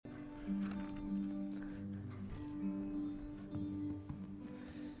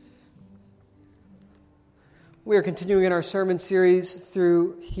We are continuing in our sermon series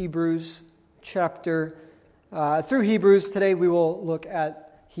through Hebrews chapter. Through Hebrews, today we will look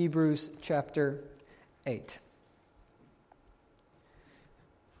at Hebrews chapter 8.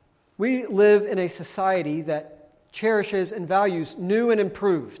 We live in a society that cherishes and values new and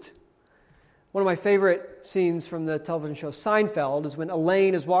improved. One of my favorite scenes from the television show Seinfeld is when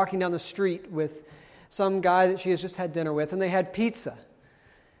Elaine is walking down the street with some guy that she has just had dinner with, and they had pizza.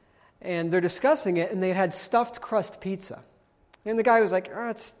 And they're discussing it, and they had stuffed crust pizza. And the guy was like, "Oh,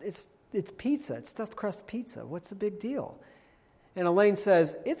 it's pizza. It's stuffed crust pizza. What's the big deal?" And Elaine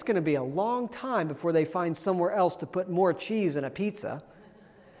says, "It's going to be a long time before they find somewhere else to put more cheese in a pizza."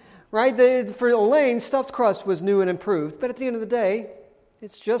 Right? For Elaine, stuffed crust was new and improved. But at the end of the day,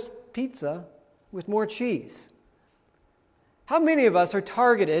 it's just pizza with more cheese. How many of us are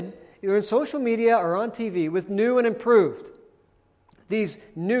targeted, either in social media or on TV, with new and improved? These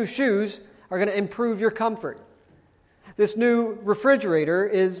new shoes are going to improve your comfort. This new refrigerator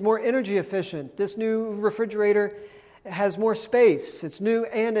is more energy efficient. This new refrigerator has more space. It's new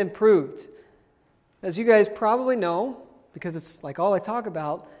and improved. As you guys probably know, because it's like all I talk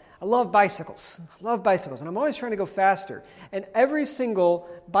about, I love bicycles. And I'm always trying to go faster. And every single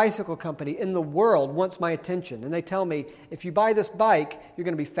bicycle company in the world wants my attention. And they tell me, if you buy this bike, you're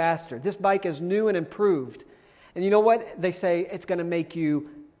going to be faster. This bike is new and improved. And you know what? They say it's going to make you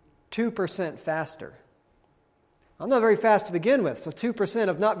 2% faster. I'm not very fast to begin with, so 2%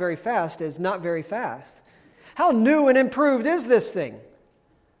 of not very fast is not very fast. How new and improved is this thing?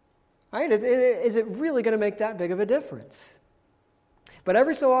 Right? Is it really going to make that big of a difference? But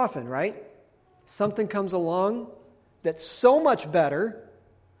every so often, right, something comes along that's so much better,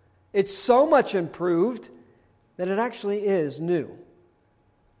 it's so much improved, that it actually is new.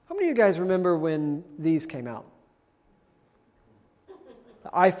 How many of you guys remember when these came out? The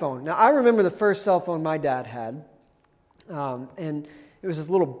iPhone. Now, I remember the first cell phone my dad had, and it was this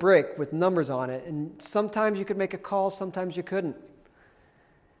little brick with numbers on it, and sometimes you could make a call, sometimes you couldn't.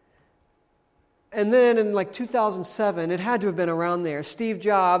 And then in like 2007, it had to have been around there, Steve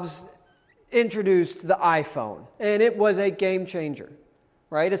Jobs introduced the iPhone, and it was a game changer,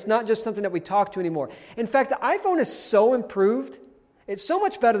 right? It's not just something that we talk to anymore. In fact, the iPhone is so improved, it's so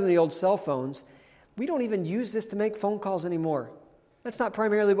much better than the old cell phones, we don't even use this to make phone calls anymore. That's not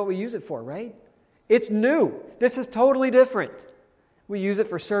primarily what we use it for, right? It's new. This is totally different. We use it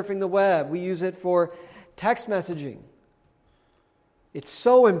for surfing the web. We use it for text messaging. It's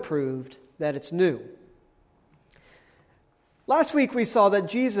so improved that it's new. Last week we saw that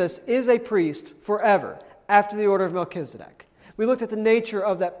Jesus is a priest forever after the order of Melchizedek. We looked at the nature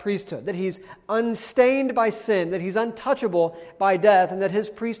of that priesthood, that he's unstained by sin, that he's untouchable by death, and that his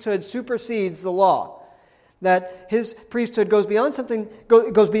priesthood supersedes the law. That his priesthood goes beyond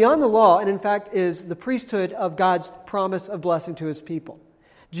the law, and in fact is the priesthood of God's promise of blessing to his people.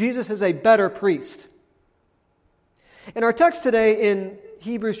 Jesus is a better priest. In our text today in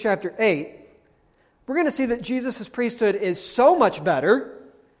Hebrews chapter 8, we're going to see that Jesus' priesthood is so much better,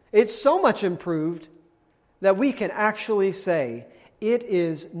 it's so much improved, that we can actually say it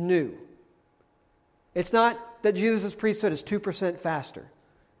is new. It's not that Jesus' priesthood is 2% faster.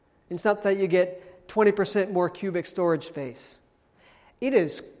 It's not that you get 20% more cubic storage space. It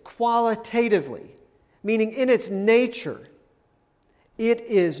is qualitatively, meaning in its nature, it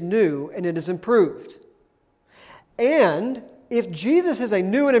is new and it is improved. And if Jesus is a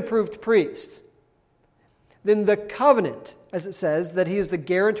new and improved priest, then the covenant, as it says, that he is the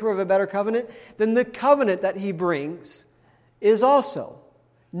guarantor of a better covenant, then the covenant that he brings is also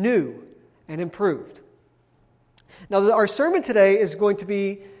new and improved. Now, our sermon today is going to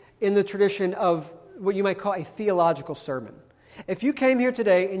be in the tradition of what you might call a theological sermon. If you came here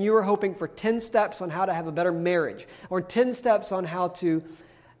today and you were hoping for 10 steps on how to have a better marriage, or 10 steps on how to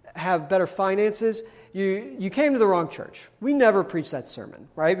have better finances, you came to the wrong church. We never preach that sermon,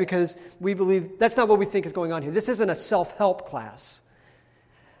 right? Because we believe that's not what we think is going on here. This isn't a self-help class.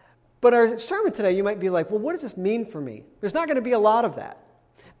 But our sermon today, you might be like, well, what does this mean for me? There's not going to be a lot of that.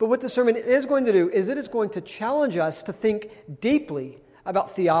 But what the sermon is going to do is it is going to challenge us to think deeply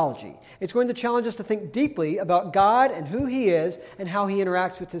about theology. It's going to challenge us to think deeply about God and who he is and how he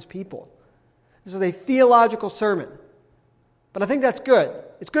interacts with his people. This is a theological sermon. But I think that's good.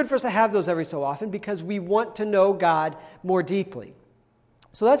 It's good for us to have those every so often because we want to know God more deeply.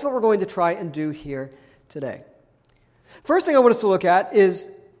 So that's what we're going to try and do here today. First thing I want us to look at is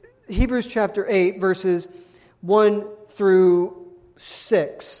Hebrews chapter 8, verses 1 through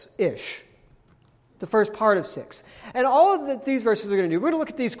 6-ish. The first part of 6. And all of these verses are going to do, we're going to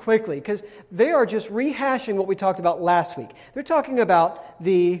look at these quickly because they are just rehashing what we talked about last week. They're talking about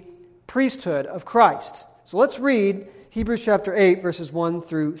the priesthood of Christ. So let's read Hebrews chapter 8, verses 1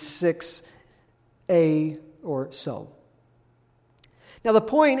 through 6a or so. Now the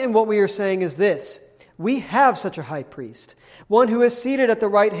point in what we are saying is this: we have such a high priest, one who is seated at the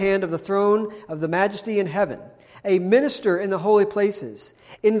right hand of the throne of the majesty in heaven, a minister in the holy places,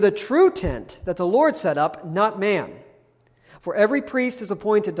 in the true tent that the Lord set up, not man. For every priest is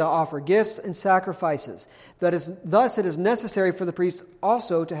appointed to offer gifts and sacrifices. Thus it is necessary for the priest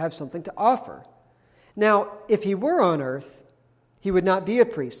also to have something to offer. Now, if he were on earth, he would not be a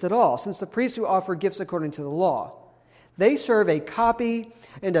priest at all, since the priests who offer gifts according to the law, they serve a copy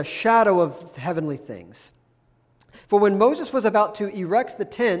and a shadow of heavenly things. For when Moses was about to erect the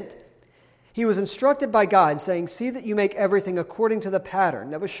tent, he was instructed by God, saying, "See that you make everything according to the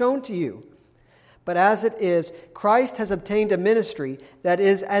pattern that was shown to you." But as it is, Christ has obtained a ministry that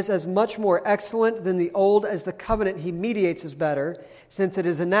is as much more excellent than the old as the covenant he mediates is better, since it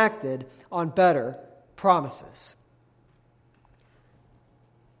is enacted on better promises.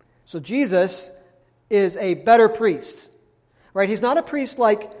 So Jesus is a better priest, right? He's not a priest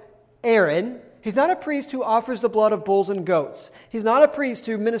like Aaron. He's not a priest who offers the blood of bulls and goats. He's not a priest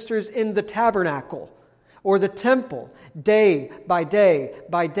who ministers in the tabernacle or the temple day by day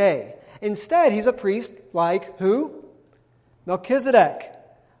by day. Instead, he's a priest like who? Melchizedek,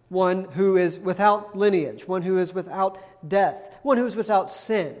 one who is without lineage, one who is without death, one who is without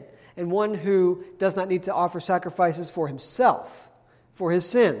sin, and one who does not need to offer sacrifices for himself, for his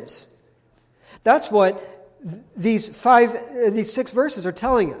sins. That's what these 6 verses are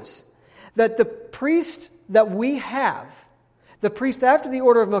telling us. That the priest that we have, the priest after the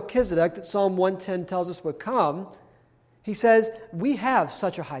order of Melchizedek that Psalm 110 tells us would come, he says, we have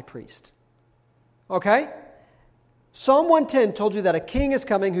such a high priest. Okay? Psalm 110 told you that a king is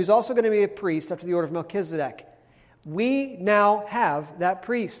coming who's also going to be a priest after the order of Melchizedek. We now have that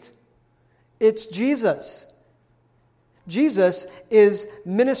priest. It's Jesus. Jesus is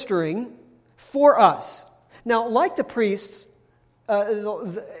ministering for us. Now, like the priests,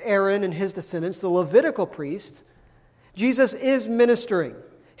 Aaron and his descendants, the Levitical priests, Jesus is ministering.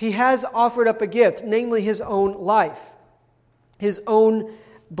 He has offered up a gift, namely his own life, his own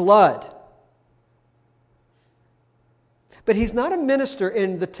blood. But he's not a minister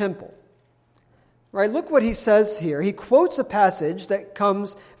in the temple. Right? Look what he says here. He quotes a passage that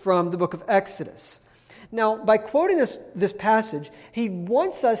comes from the book of Exodus. Now, by quoting this passage, he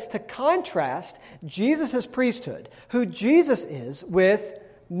wants us to contrast Jesus' priesthood, who Jesus is, with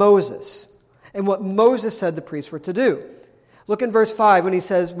Moses, and what Moses said the priests were to do. Look in verse 5 when he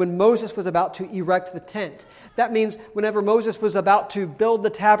says, when Moses was about to erect the tent. That means whenever Moses was about to build the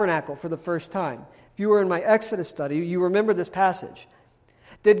tabernacle for the first time. If you were in my Exodus study, you remember this passage.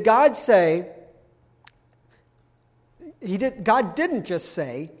 Did God say, God didn't just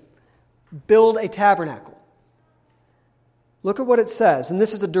say, build a tabernacle. Look at what it says, and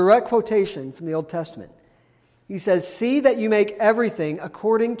this is a direct quotation from the Old Testament. He says, "See that you make everything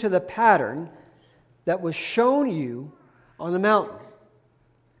according to the pattern that was shown you on the mountain."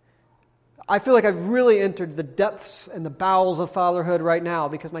 I feel like I've really entered the depths and the bowels of fatherhood right now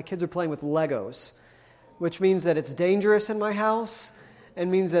because my kids are playing with Legos, which means that it's dangerous in my house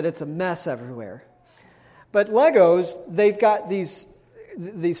and means that it's a mess everywhere. But Legos, they've got these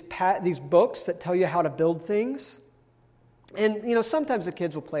books that tell you how to build things. And, sometimes the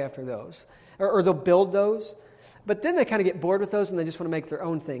kids will play after those. Or they'll build those. But then they kind of get bored with those and they just want to make their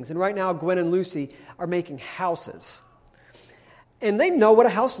own things. And right now, Gwen and Lucy are making houses. And they know what a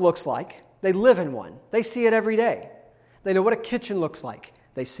house looks like. They live in one. They see it every day. They know what a kitchen looks like.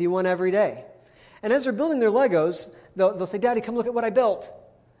 They see one every day. And as they're building their Legos, they'll say, "Daddy, come look at what I built."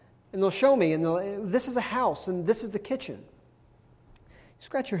 And they'll show me, and this is a house, and this is the kitchen. You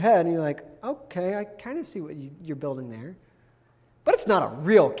scratch your head, and you're like, okay, I kind of see what you're building there. But it's not a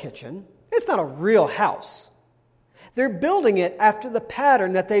real kitchen. It's not a real house. They're building it after the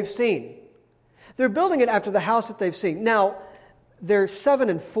pattern that they've seen. They're building it after the house that they've seen. Now, they're 7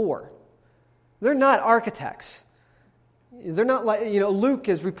 and 4. They're not architects. They're not like, Luke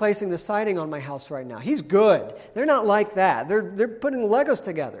is replacing the siding on my house right now. He's good. They're not like that. They're putting Legos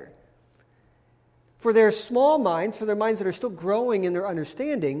together. For their small minds, for their minds that are still growing in their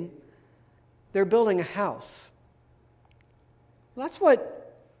understanding, they're building a house. Well, that's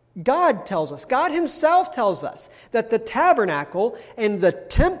what God tells us. God himself tells us that the tabernacle and the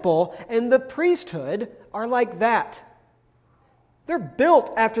temple and the priesthood are like that. They're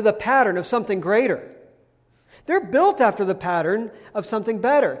built after the pattern of something greater. They're built after the pattern of something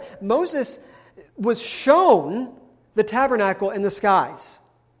better. Moses was shown the tabernacle in the skies.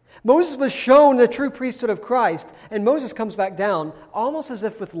 Moses was shown the true priesthood of Christ, and Moses comes back down almost as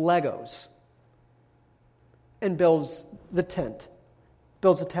if with Legos. and builds the tent,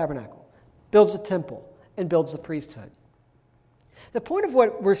 builds the tabernacle, builds the temple, and builds the priesthood. The point of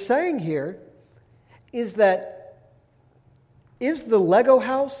what we're saying here is that, is the Lego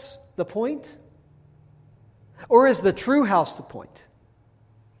house the point? Or is the true house the point?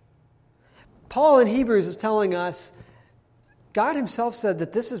 Paul in Hebrews is telling us, God himself said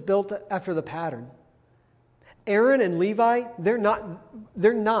that this is built after the pattern. Aaron and Levi, they're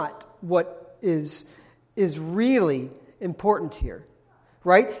not what is really important here.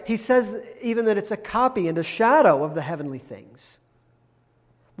 Right? He says even that it's a copy and a shadow of the heavenly things.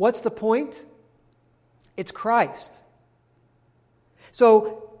 What's the point? It's Christ.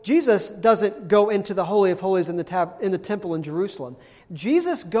 So Jesus doesn't go into the Holy of Holies in the temple in Jerusalem.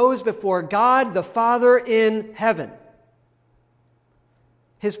 Jesus goes before God the Father in heaven.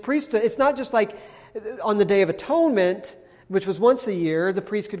 His priesthood, it's not just like on the Day of Atonement, which was once a year, the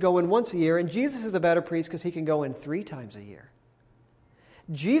priest could go in once a year, and Jesus is a better priest because he can go in 3 times a year.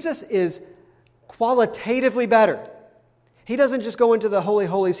 Jesus is qualitatively better. He doesn't just go into the Holy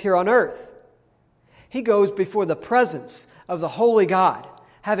Holies here on earth. He goes before the presence of the Holy God,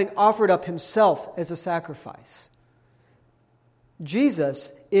 having offered up himself as a sacrifice.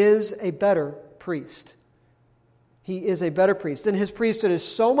 Jesus is a better priest. He is a better priest. And his priesthood is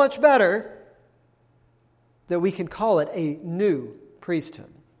so much better that we can call it a new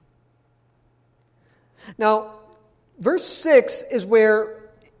priesthood. Now, verse 6 is where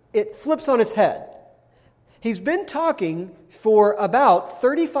it flips on its head. He's been talking for about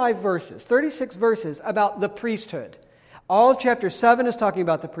 36 verses about the priesthood. All of chapter 7 is talking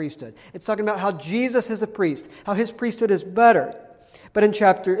about the priesthood. It's talking about how Jesus is a priest, how his priesthood is better. But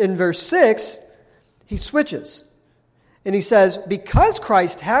in verse 6, he switches. And he says, because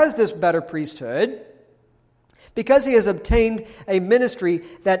Christ has this better priesthood, because he has obtained a ministry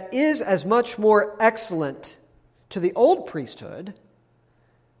that is as much more excellent to the old priesthood,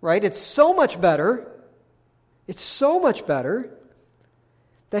 right? It's so much better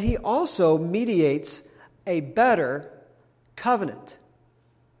that he also mediates a better covenant.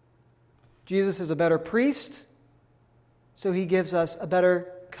 Jesus is a better priest, so he gives us a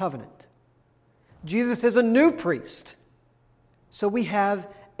better covenant. Jesus is a new priest, so we have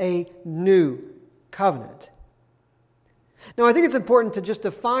a new covenant. Now, I think it's important to just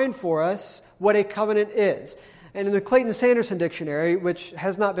define for us what a covenant is. And in the Clayton Sanderson Dictionary, which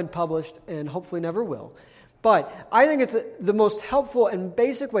has not been published and hopefully never will, but I think it's the most helpful and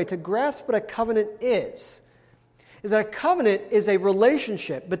basic way to grasp what a covenant is that a covenant is a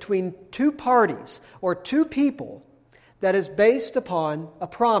relationship between two parties or two people that is based upon a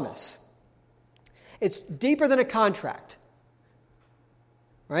promise. It's deeper than a contract.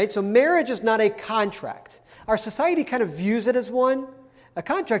 Right? So marriage is not a contract. Our society kind of views it as one. A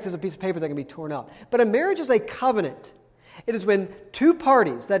contract is a piece of paper that can be torn up. But a marriage is a covenant. It is when two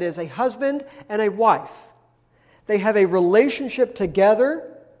parties, that is a husband and a wife, they have a relationship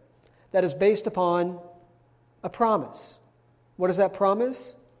together that is based upon a promise. What is that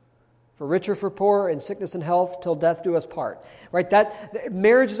promise? For richer, for poorer, in sickness and health, till death do us part. Right? That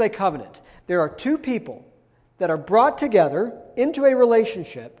marriage is a covenant. There are two people that are brought together into a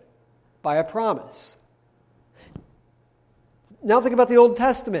relationship by a promise. Now think about the Old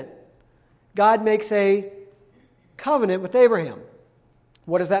Testament. God makes a covenant with Abraham.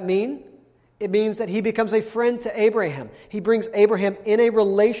 What does that mean? It means that he becomes a friend to Abraham. He brings Abraham in a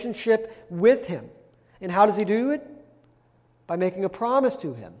relationship with him. And how does he do it? By making a promise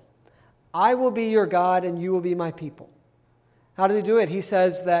to him. I will be your God and you will be my people. How does he do it? He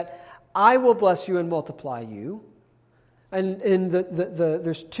says that I will bless you and multiply you. And in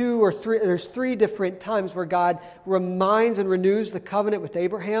there's 3 different times where God reminds and renews the covenant with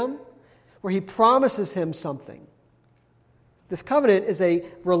Abraham, where he promises him something. This covenant is a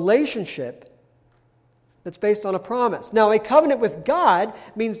relationship that's based on a promise. Now, a covenant with God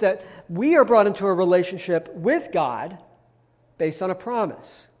means that we are brought into a relationship with God based on a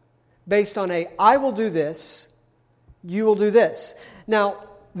promise. Based on I will do this, you will do this. Now,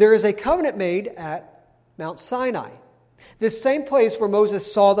 there is a covenant made at Mount Sinai. This same place where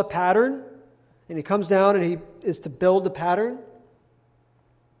Moses saw the pattern, and he comes down and he is to build the pattern.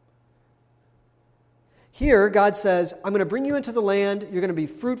 Here, God says, I'm going to bring you into the land. You're going to be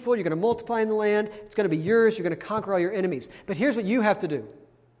fruitful. You're going to multiply in the land. It's going to be yours. You're going to conquer all your enemies. But here's what you have to do.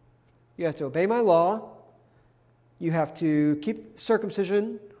 You have to obey my law. You have to keep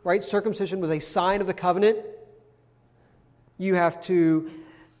circumcision, right? Circumcision was a sign of the covenant. You have to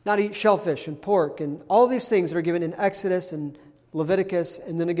not eat shellfish and pork and all these things that are given in Exodus and Leviticus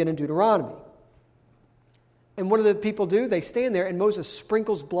and then again in Deuteronomy. And what do the people do? They stand there and Moses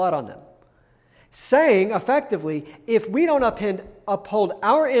sprinkles blood on them. saying effectively, if we don't uphold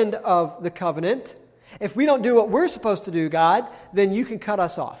our end of the covenant, if we don't do what we're supposed to do, God, then you can cut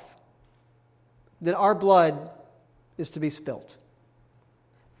us off. Then our blood is to be spilt.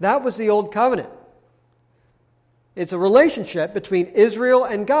 That was the old covenant. It's a relationship between Israel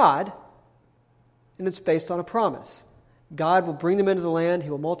and God, and it's based on a promise. God will bring them into the land, He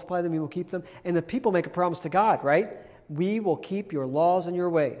will multiply them, He will keep them, and the people make a promise to God, right? We will keep your laws and your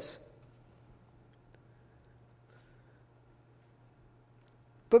ways.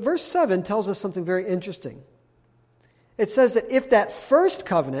 But verse 7 tells us something very interesting. It says that if that first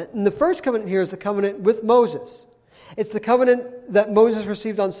covenant, and the first covenant here is the covenant with Moses. It's the covenant that Moses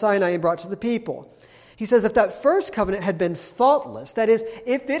received on Sinai and brought to the people. He says if that first covenant had been faultless, that is,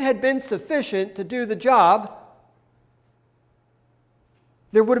 if it had been sufficient to do the job,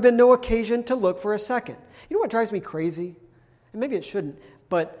 there would have been no occasion to look for a second. You know what drives me crazy? And maybe it shouldn't,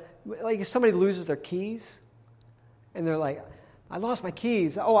 but like if somebody loses their keys, and they're like, I lost my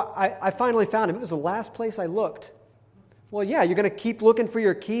keys. Oh, I finally found them. It was the last place I looked. Well, yeah, you're going to keep looking for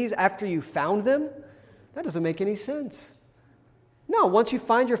your keys after you found them? That doesn't make any sense. No, once you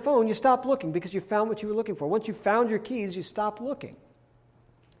find your phone, you stop looking because you found what you were looking for. Once you found your keys, you stop looking.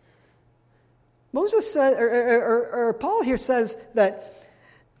 Moses said, or Paul here says that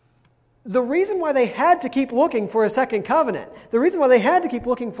the reason why they had to keep looking for a second covenant, the reason why they had to keep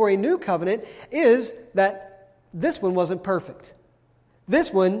looking for a new covenant is that this one wasn't perfect.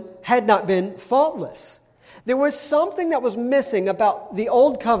 This one had not been faultless. There was something that was missing about the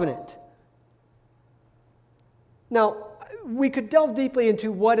old covenant. Now, we could delve deeply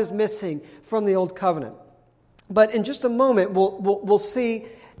into what is missing from the old covenant. But in just a moment, we'll see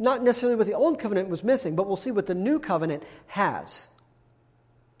not necessarily what the old covenant was missing, but we'll see what the new covenant has.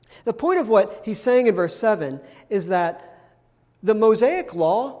 The point of what he's saying in verse 7 is that the Mosaic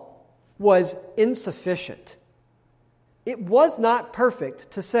law was insufficient. It was not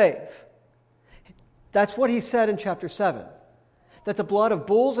perfect to save. That's what he said in chapter 7. That the blood of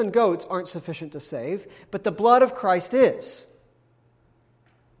bulls and goats aren't sufficient to save, but the blood of Christ is.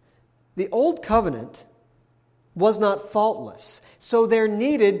 The old covenant was not faultless, so there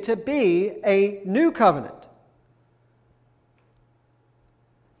needed to be a new covenant.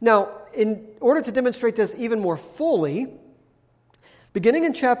 Now, in order to demonstrate this even more fully, beginning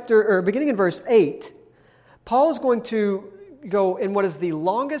in verse 8, Paul is going to go in what is the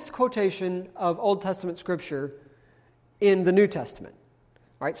longest quotation of Old Testament Scripture in the New Testament.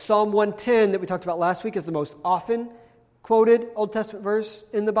 All right, Psalm 110 that we talked about last week is the most often quoted Old Testament verse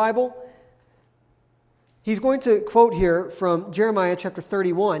in the Bible. He's going to quote here from Jeremiah chapter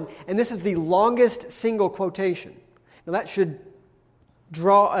 31, and this is the longest single quotation. Now that should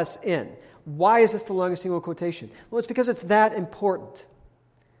draw us in. Why is this the longest single quotation? Well, it's because it's that important.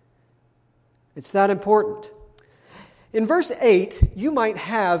 It's that important. In verse 8, you might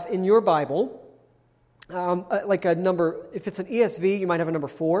have in your Bible like a number, if it's an ESV, you might have a number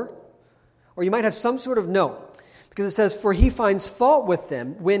 4, or you might have some sort of note, because it says, for he finds fault with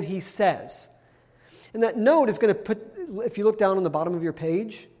them when he says. And that note is going to put, if you look down on the bottom of your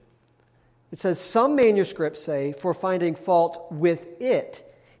page, it says, some manuscripts say, for finding fault with it,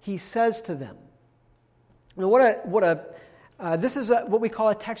 he says to them. Now, this is what we call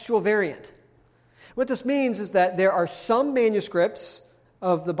a textual variant. What this means is that there are some manuscripts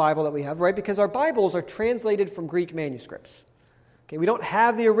of the Bible that we have, right? Because our Bibles are translated from Greek manuscripts. Okay, we don't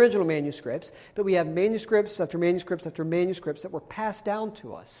have the original manuscripts, but we have manuscripts after manuscripts after manuscripts that were passed down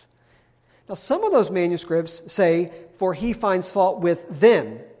to us. Now, some of those manuscripts say, for he finds fault with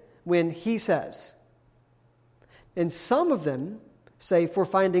them when he says. And some of them say, for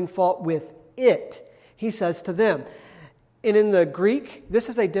finding fault with it, he says to them. And in the Greek, this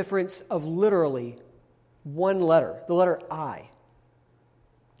is a difference of literally one letter, the letter I.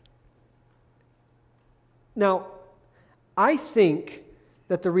 Now, I think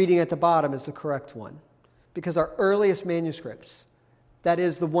that the reading at the bottom is the correct one, because our earliest manuscripts, that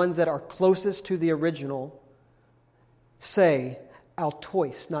is, the ones that are closest to the original, say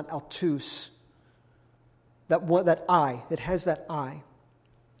altois, not altus. That I, it has that I.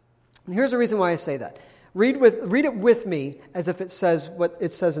 And here's the reason why I say that. Read it with me as if it says what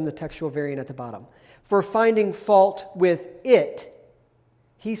it says in the textual variant at the bottom. For finding fault with it,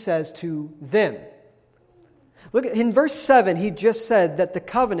 he says to them. Look, in verse 7, he just said that the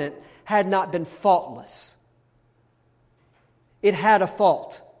covenant had not been faultless. It had a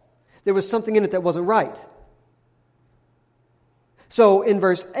fault. There was something in it that wasn't right. So in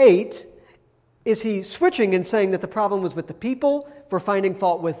verse 8, is he switching and saying that the problem was with the people for finding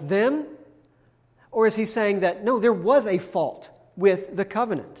fault with them? Or is he saying that, no, there was a fault with the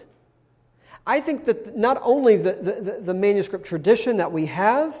covenant? I think that not only the manuscript tradition that we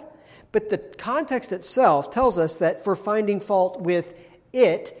have, but the context itself tells us that for finding fault with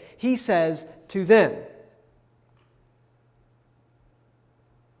it, he says to them.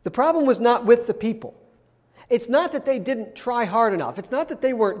 The problem was not with the people. It's not that they didn't try hard enough. It's not that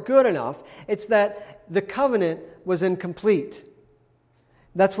they weren't good enough. It's that the covenant was incomplete.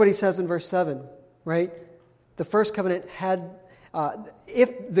 That's what he says in verse 7, right? The first covenant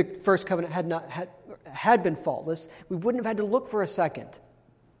if the first covenant had been faultless, we wouldn't have had to look for a second.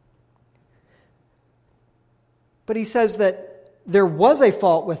 But he says that there was a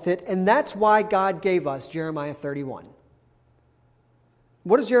fault with it, and that's why God gave us Jeremiah 31.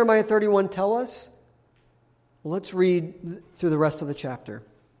 What does Jeremiah 31 tell us? Well, let's read through the rest of the chapter.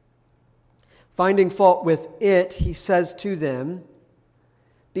 Finding fault with it, he says to them,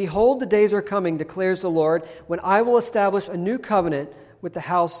 "Behold, the days are coming, declares the Lord, when I will establish a new covenant with the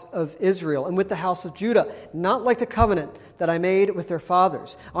house of Israel and with the house of Judah, not like the covenant that I made with their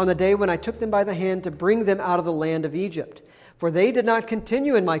fathers, on the day when I took them by the hand to bring them out of the land of Egypt. For they did not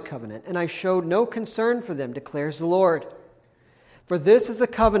continue in my covenant, and I showed no concern for them, declares the Lord. For this is the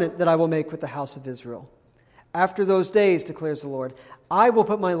covenant that I will make with the house of Israel. After those days, declares the Lord, I will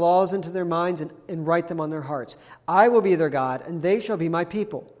put my laws into their minds and write them on their hearts. I will be their God, and they shall be my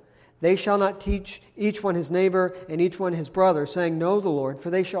people. They shall not teach each one his neighbor and each one his brother, saying, Know the Lord, for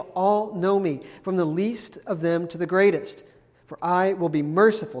they shall all know me, from the least of them to the greatest. For I will be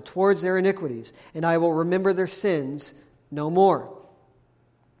merciful towards their iniquities, and I will remember their sins no more."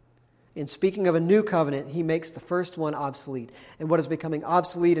 In speaking of a new covenant, he makes the first one obsolete, and what is becoming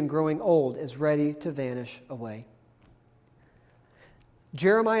obsolete and growing old is ready to vanish away.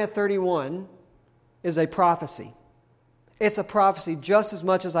 Jeremiah 31 is a prophecy. It's a prophecy just as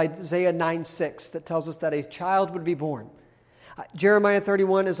much as Isaiah 9:6 that tells us that a child would be born. Jeremiah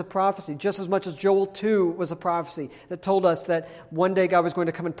 31 is a prophecy just as much as Joel 2 was a prophecy that told us that one day God was going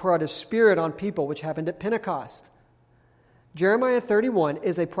to come and pour out His Spirit on people, which happened at Pentecost. Jeremiah 31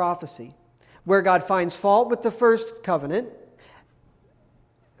 is a prophecy where God finds fault with the first covenant.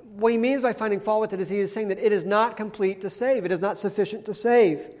 What he means by finding fault with it is he is saying that it is not complete to save. It is not sufficient to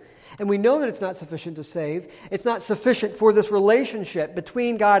save. And we know that it's not sufficient to save. It's not sufficient for this relationship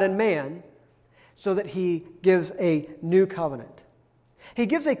between God and man, so that he gives a new covenant. He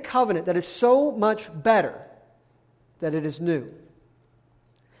gives a covenant that is so much better that it is new.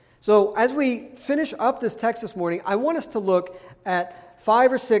 So as we finish up this text this morning, I want us to look at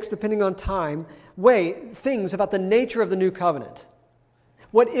 5 or 6, depending on time, things about the nature of the new covenant.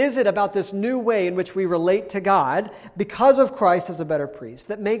 What is it about this new way in which we relate to God because of Christ as a better priest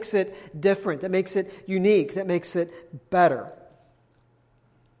that makes it different, that makes it unique, that makes it better?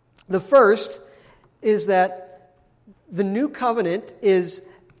 The first is that the new covenant is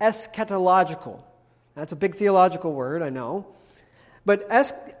eschatological. That's a big theological word, I know. But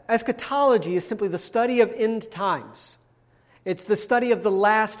eschatology is simply the study of end times. It's the study of the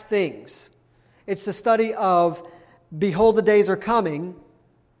last things. It's the study of, behold, the days are coming,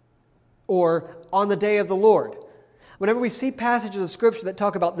 or on the day of the Lord. Whenever we see passages of Scripture that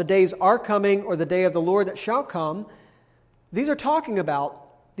talk about the days are coming, or the day of the Lord that shall come, these are talking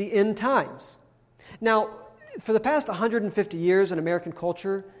about the end times. Now, for the past 150 years in American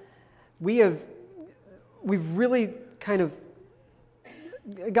culture, we've really kind of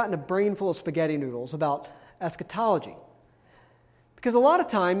gotten a brain full of spaghetti noodles about eschatology. Because a lot of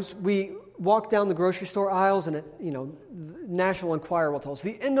times we walk down the grocery store aisles and National Enquirer will tell us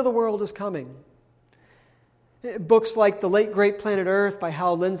the end of the world is coming. Books like The Late Great Planet Earth by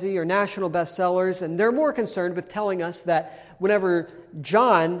Hal Lindsey are national bestsellers, and they're more concerned with telling us that whenever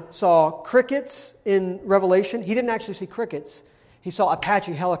John saw crickets in Revelation, he didn't actually see crickets. He saw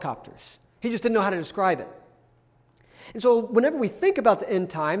Apache helicopters. He just didn't know how to describe it. And so whenever we think about the end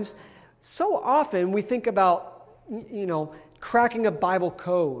times, so often we think about, cracking a Bible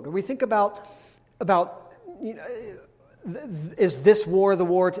code, or we think about is this war the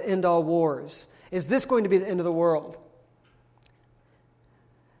war to end all wars? Is this going to be the end of the world?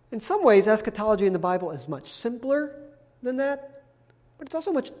 In some ways, eschatology in the Bible is much simpler than that, but it's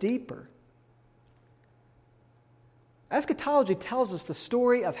also much deeper. Eschatology tells us the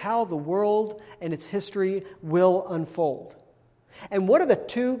story of how the world and its history will unfold. And what are the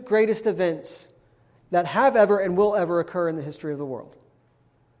two greatest events that have ever and will ever occur in the history of the world?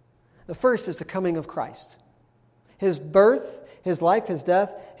 The first is the coming of Christ. His birth, His life, His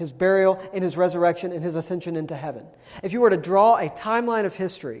death, His burial, and His resurrection and His ascension into heaven. If you were to draw a timeline of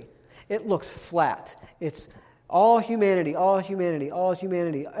history, it looks flat. It's all humanity,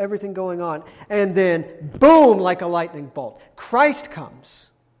 everything going on. And then, boom, like a lightning bolt, Christ comes.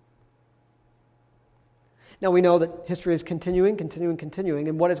 Now we know that history is continuing,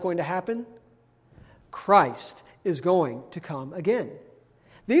 and what is going to happen? Christ is going to come again.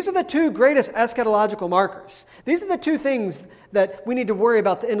 These are the two greatest eschatological markers. These are the two things that we need to worry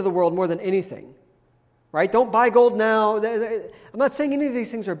about the end of the world more than anything. Right? Don't buy gold now. I'm not saying any of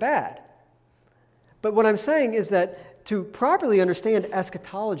these things are bad. But what I'm saying is that to properly understand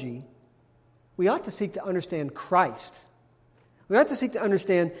eschatology, we ought to seek to understand Christ. We ought to seek to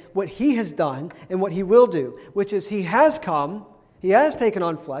understand what He has done and what He will do, which is He has come, He has taken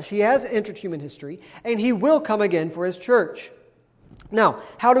on flesh, He has entered human history, and He will come again for His church. Now,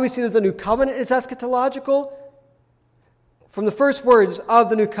 how do we see that the new covenant is eschatological? From the first words of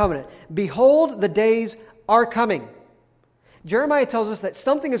the new covenant, behold, the days are coming. Jeremiah tells us that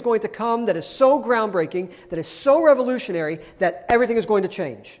something is going to come that is so groundbreaking, that is so revolutionary, that everything is going to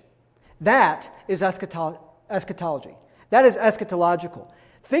change. That is eschatology. That is eschatological.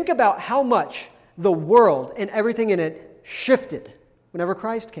 Think about how much the world and everything in it shifted whenever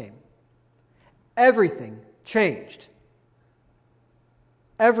Christ came. Everything changed.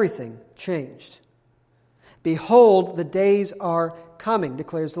 Everything changed. Behold, the days are coming,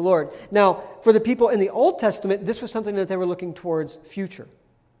 declares the Lord. Now, for the people in the Old Testament, this was something that they were looking towards future.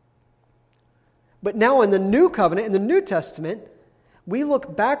 But now in the New Covenant, in the New Testament, we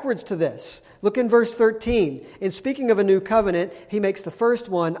look backwards to this. Look in verse 13. In speaking of a new covenant, he makes the first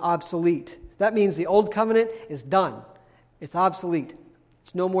one obsolete. That means the old covenant is done. It's obsolete.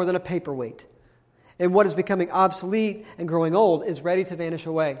 It's no more than a paperweight. And what is becoming obsolete and growing old is ready to vanish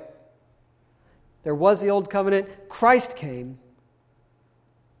away. There was the old covenant. Christ came.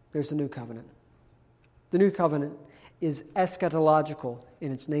 There's the new covenant. The new covenant is eschatological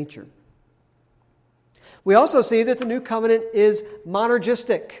in its nature. We also see that the new covenant is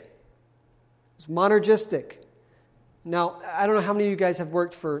monergistic. It's monergistic. Now, I don't know how many of you guys have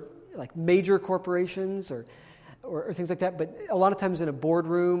worked for like major corporations or things like that, but a lot of times in a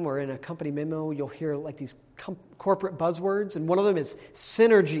boardroom or in a company memo, you'll hear like these corporate buzzwords, and one of them is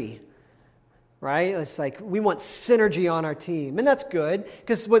synergy. Right? It's like, we want synergy on our team. And that's good,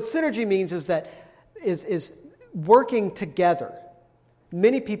 because what synergy means is that is working together.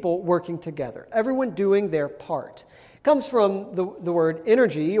 Many people working together. Everyone doing their part. It comes from the word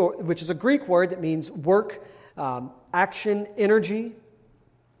energy, which is a Greek word that means work, action, energy.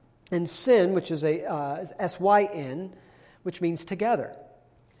 And sin, which is S-Y-N, which means together.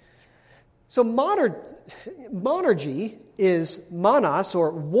 So monergy is monos, or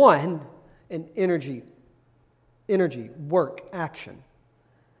one, and energy, work, action.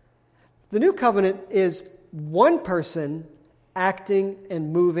 The new covenant is one person acting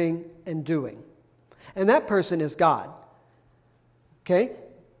and moving and doing. And that person is God. Okay?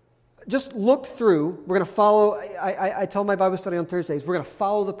 Just look through. We're going to follow. I tell my Bible study on Thursdays, we're going to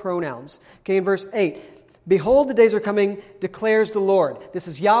follow the pronouns. Okay, in verse 8. Behold, the days are coming, declares the Lord. This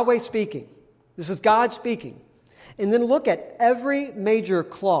is Yahweh speaking. This is God speaking. And then look at every major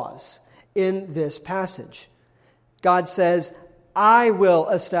clause in this passage. God says, I will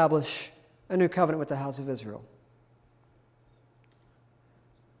establish a new covenant with the house of Israel.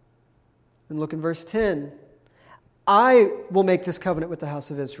 And look in verse 10. I will make this covenant with the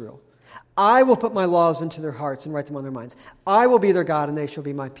house of Israel. I will put my laws into their hearts and write them on their minds. I will be their God, and they shall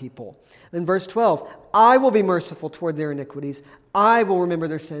be my people. Then verse 12, I will be merciful toward their iniquities. I will remember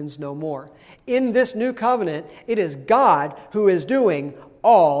their sins no more. In this new covenant, it is God who is doing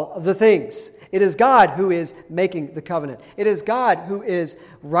all of the things. It is God who is making the covenant. It is God who is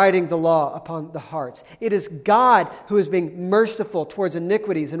writing the law upon the hearts. It is God who is being merciful towards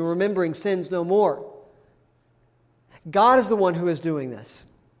iniquities and remembering sins no more. God is the one who is doing this.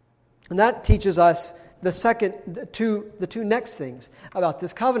 And that teaches us the two next things about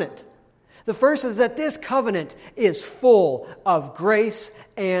this covenant. The first is that this covenant is full of grace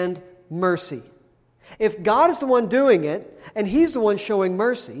and mercy. If God is the one doing it, and He's the one showing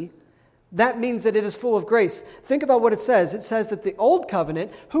mercy, that means that it is full of grace. Think about what it says. It says that the old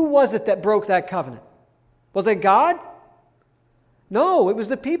covenant, who was it that broke that covenant? Was it God? No, it was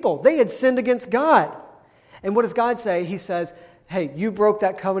the people. They had sinned against God. And what does God say? He says, hey, you broke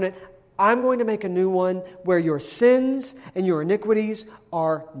that covenant. I'm going to make a new one where your sins and your iniquities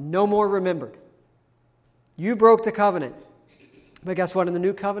are no more remembered. You broke the covenant. But guess what? In the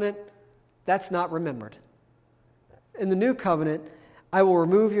new covenant, that's not remembered. In the new covenant, I will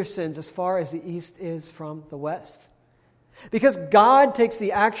remove your sins as far as the east is from the west. Because God takes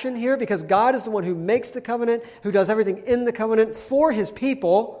the action here, because God is the one who makes the covenant, who does everything in the covenant for His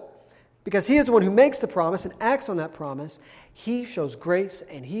people, because He is the one who makes the promise and acts on that promise, He shows grace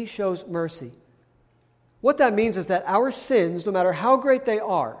and He shows mercy. What that means is that our sins, no matter how great they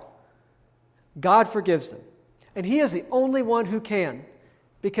are, God forgives them. And He is the only one who can,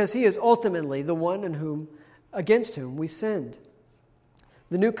 because He is ultimately the one against whom we sinned.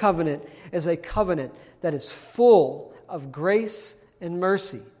 The new covenant is a covenant that is full of grace and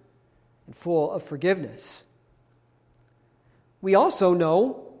mercy and full of forgiveness. We also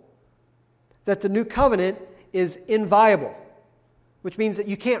know that the new covenant is inviolable, which means that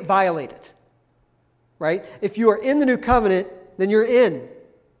you can't violate it. Right? If you are in the new covenant, then you're in.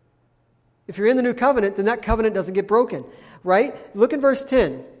 If you're in the new covenant, then that covenant doesn't get broken. Right? Look in verse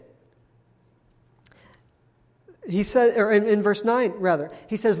 10. He says, or in verse 9 rather,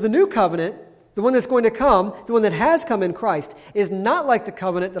 he says, the new covenant, the one that's going to come, the one that has come in Christ, is not like the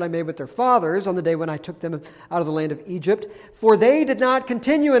covenant that I made with their fathers on the day when I took them out of the land of Egypt, for they did not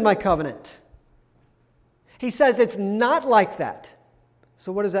continue in my covenant. He says it's not like that.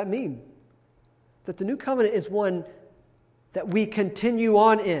 So what does that mean? That the new covenant is one that we continue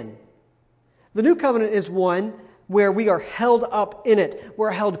on in. The new covenant is one where we are held up in it.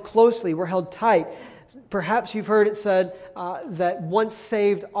 We're held closely. We're held tight. Perhaps you've heard it said that once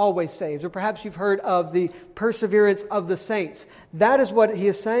saved, always saved. Or perhaps you've heard of the perseverance of the saints. That is what he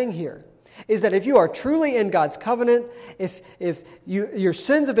is saying here. Is that if you are truly in God's covenant, if your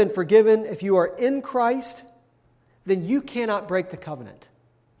sins have been forgiven, if you are in Christ, then you cannot break the covenant.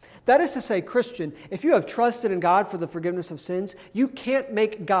 That is to say, Christian, if you have trusted in God for the forgiveness of sins, you can't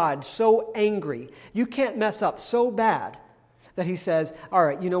make God so angry. You can't mess up so bad that He says, all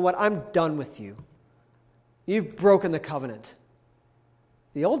right, you know what, I'm done with you. You've broken the covenant.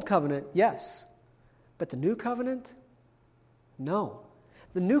 The old covenant, yes. But the new covenant? No.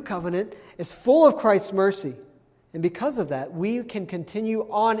 The new covenant is full of Christ's mercy. And because of that, we can continue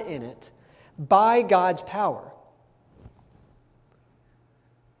on in it by God's power.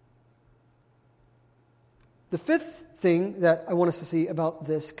 The fifth thing that I want us to see about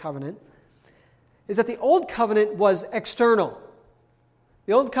this covenant is that the old covenant was external.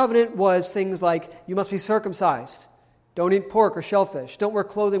 The old covenant was things like, you must be circumcised, don't eat pork or shellfish, don't wear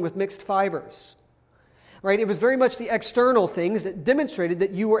clothing with mixed fibers. Right? It was very much the external things that demonstrated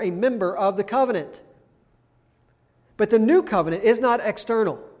that you were a member of the covenant. But the new covenant is not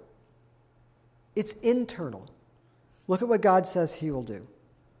external. It's internal. Look at what God says He will do.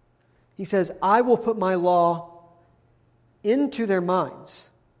 He says, I will put my law into their minds,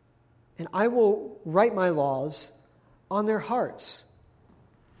 and I will write my laws on their hearts.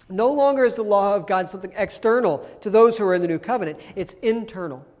 No longer is the law of God something external to those who are in the new covenant. It's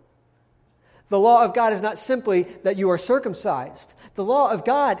internal. The law of God is not simply that you are circumcised. The law of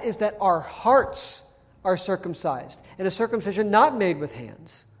God is that our hearts are circumcised, and a circumcision not made with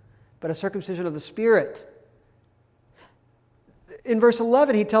hands, but a circumcision of the Spirit. In verse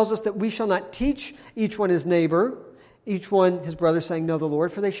 11, he tells us that we shall not teach each one his neighbor, each one his brother, saying, know the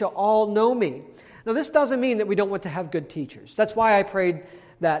Lord, for they shall all know me. Now, this doesn't mean that we don't want to have good teachers. That's why I prayed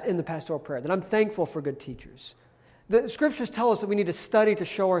that in the pastoral prayer, that I'm thankful for good teachers. The Scriptures tell us that we need to study to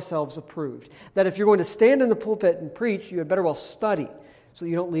show ourselves approved. That if you're going to stand in the pulpit and preach, you had better well study so that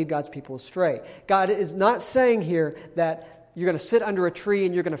you don't lead God's people astray. God is not saying here that you're going to sit under a tree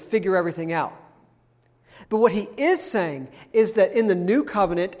and you're going to figure everything out. But what He is saying is that in the new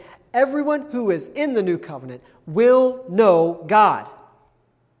covenant, everyone who is in the new covenant will know God.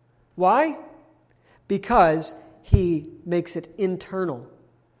 Why? Because He makes it internal.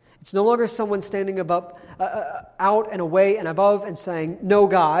 It's no longer someone standing above, out and away and above and saying, know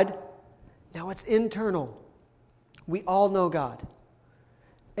God. Now it's internal. We all know God.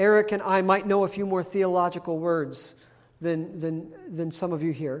 Eric and I might know a few more theological words than some of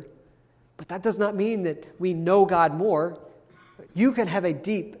you here. But that does not mean that we know God more. You can have a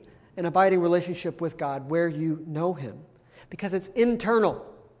deep and abiding relationship with God where you know Him. Because it's internal.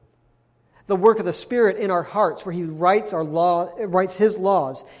 The work of the Spirit in our hearts, where He writes His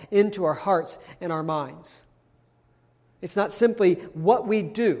laws into our hearts and our minds. It's not simply what we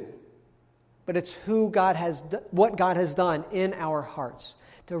do, but it's what God has done in our hearts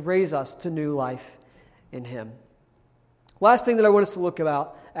to raise us to new life in Him. Last thing that I want us to look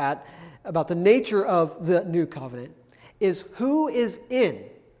about the nature of the new covenant is who is in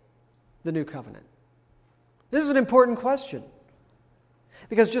the new covenant. This is an important question.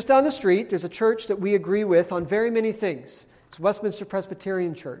 Because just down the street, there's a church that we agree with on very many things. It's Westminster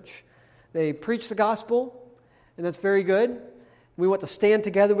Presbyterian Church. They preach the gospel, and that's very good. We want to stand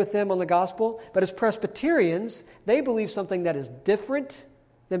together with them on the gospel. But as Presbyterians, they believe something that is different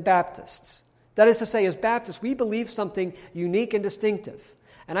than Baptists. That is to say, as Baptists, we believe something unique and distinctive.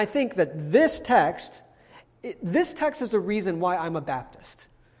 And I think that this text is the reason why I'm a Baptist.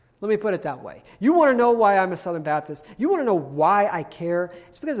 Let me put it that way. You want to know why I'm a Southern Baptist? You want to know why I care?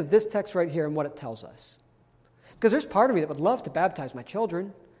 It's because of this text right here and what it tells us. Because there's part of me that would love to baptize my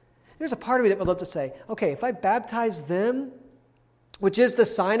children. There's a part of me that would love to say, okay, if I baptize them, which is the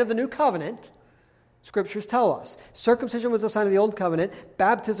sign of the new covenant, Scriptures tell us. Circumcision was a sign of the old covenant.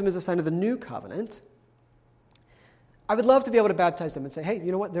 Baptism is a sign of the new covenant. I would love to be able to baptize them and say, hey,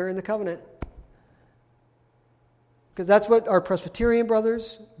 you know what? They're in the covenant. Because that's what our Presbyterian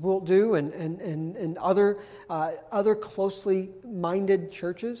brothers will do and other closely minded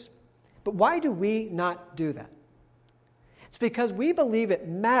churches. But why do we not do that? It's because we believe it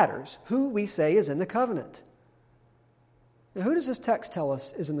matters who we say is in the covenant. Now, who does this text tell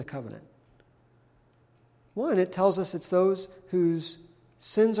us is in the covenant? One, it tells us it's those whose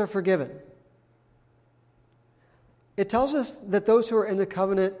sins are forgiven. It tells us that those who are in the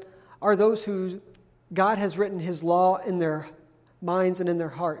covenant are those who God has written His law in their minds and in their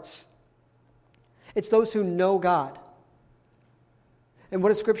hearts. It's those who know God. And what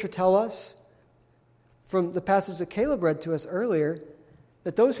does Scripture tell us? From the passage that Caleb read to us earlier,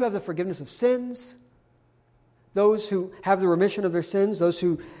 that those who have the forgiveness of sins, those who have the remission of their sins, those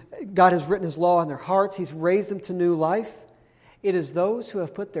who God has written His law in their hearts, He's raised them to new life, it is those who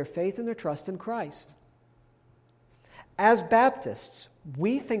have put their faith and their trust in Christ. As Baptists,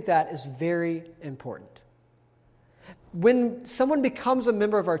 we think that is very important. When someone becomes a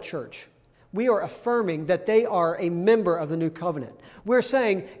member of our church, we are affirming that they are a member of the new covenant. We're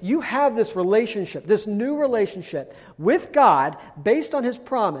saying you have this relationship, this new relationship with God based on His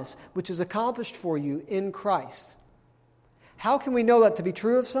promise, which is accomplished for you in Christ. How can we know that to be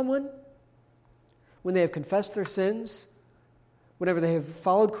true of someone? When they have confessed their sins, whenever they have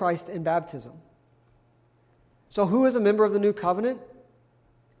followed Christ in baptism. So who is a member of the new covenant?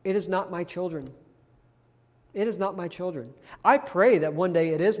 It is not my children. It is not my children. I pray that one day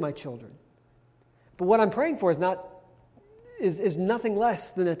it is my children. But what I'm praying for is nothing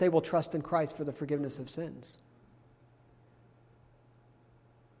less than that they will trust in Christ for the forgiveness of sins.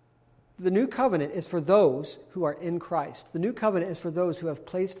 The new covenant is for those who are in Christ. The new covenant is for those who have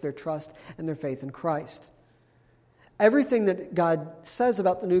placed their trust and their faith in Christ. Everything that God says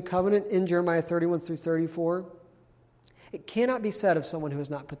about the new covenant in Jeremiah 31 through 34, it cannot be said of someone who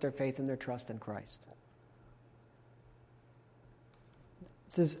has not put their faith and their trust in Christ.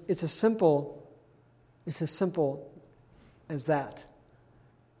 It's as simple as that.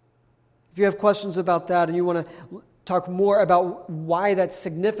 If you have questions about that and you want to talk more about why that's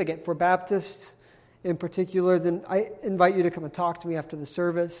significant for Baptists in particular, then I invite you to come and talk to me after the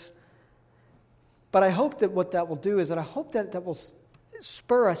service. But I hope that what that will do is that I hope that will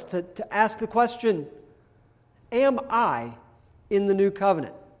spur us to ask the question, am I in the new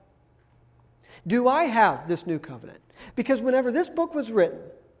covenant? Do I have this new covenant? Because whenever this book was written,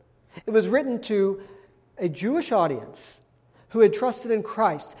 it was written to a Jewish audience who had trusted in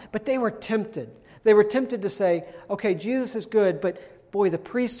Christ, but they were tempted. They were tempted to say, okay, Jesus is good, but boy, the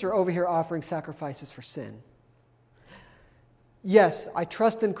priests are over here offering sacrifices for sin. Yes, I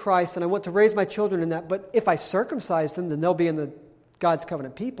trust in Christ and I want to raise my children in that, but if I circumcise them, then they'll be in the God's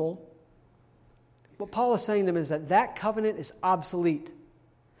covenant people. What Paul is saying to them is that covenant is obsolete.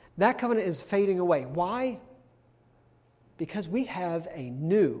 That covenant is fading away. Why? Because we have a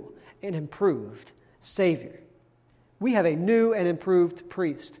new and improved Savior. We have a new and improved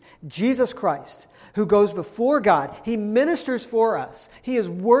priest, Jesus Christ, who goes before God. He ministers for us. He is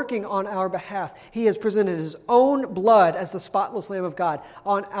working on our behalf. He has presented His own blood as the spotless Lamb of God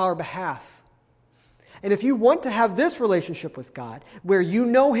on our behalf. And if you want to have this relationship with God, where you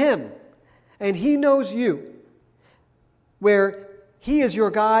know Him and He knows you, where He is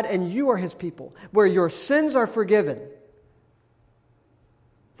your God and you are His people, where your sins are forgiven,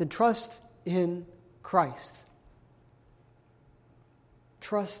 then trust in Christ.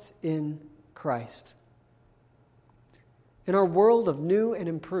 Trust in Christ. In our world of new and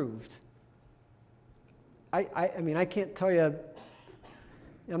improved, I can't tell you,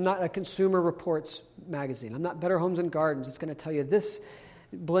 I'm not a Consumer Reports magazine. I'm not Better Homes and Gardens. It's going to tell you this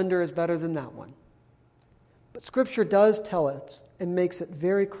blender is better than that one. But Scripture does tell us and makes it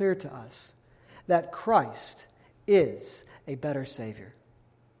very clear to us that Christ is a better Savior.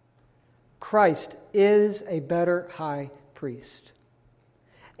 Christ is a better high priest.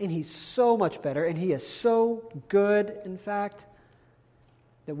 And He's so much better, and He is so good, in fact,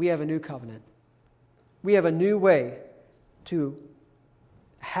 that we have a new covenant. We have a new way to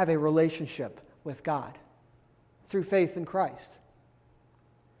have a relationship with God through faith in Christ.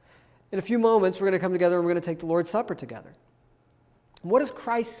 In a few moments, we're going to come together and we're going to take the Lord's Supper together. What does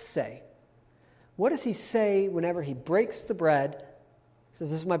Christ say? What does He say whenever He breaks the bread? He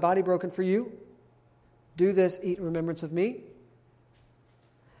says, "This is my body broken for you. Do this, eat in remembrance of me."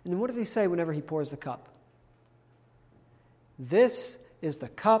 And then what does He say whenever He pours the cup? "This is the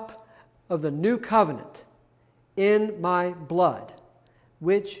cup of the new covenant in my blood,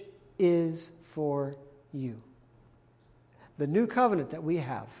 which is for you." The new covenant that we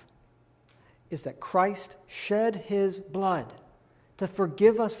have is that Christ shed his blood to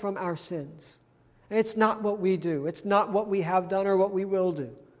forgive us from our sins. And it's not what we do. It's not what we have done or what we will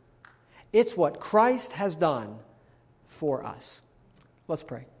do. It's what Christ has done for us. Let's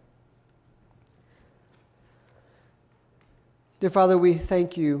pray. Dear Father, we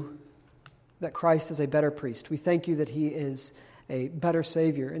thank you that Christ is a better priest. We thank you that he is a better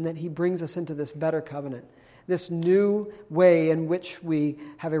Savior and that he brings us into this better covenant, this new way in which we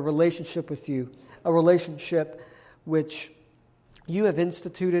have a relationship with you, a relationship which you have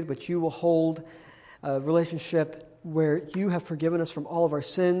instituted, which you will hold, a relationship where you have forgiven us from all of our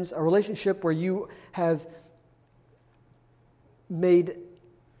sins, a relationship where you have made,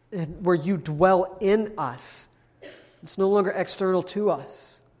 where you dwell in us. It's no longer external to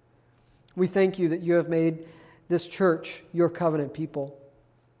us. We thank you that you have made this church your covenant people.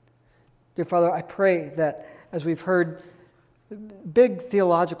 Dear Father, I pray that as we've heard big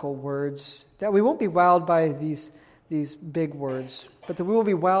theological words, that we won't be wowed by these big words, but that we will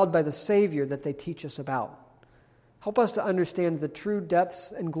be wowed by the Savior that they teach us about. Help us to understand the true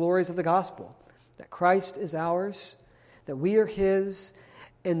depths and glories of the gospel, that Christ is ours, that we are his,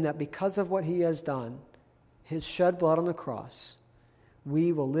 and that because of what he has done, his shed blood on the cross,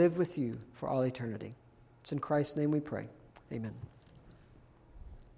 we will live with you for all eternity. It's in Christ's name we pray. Amen.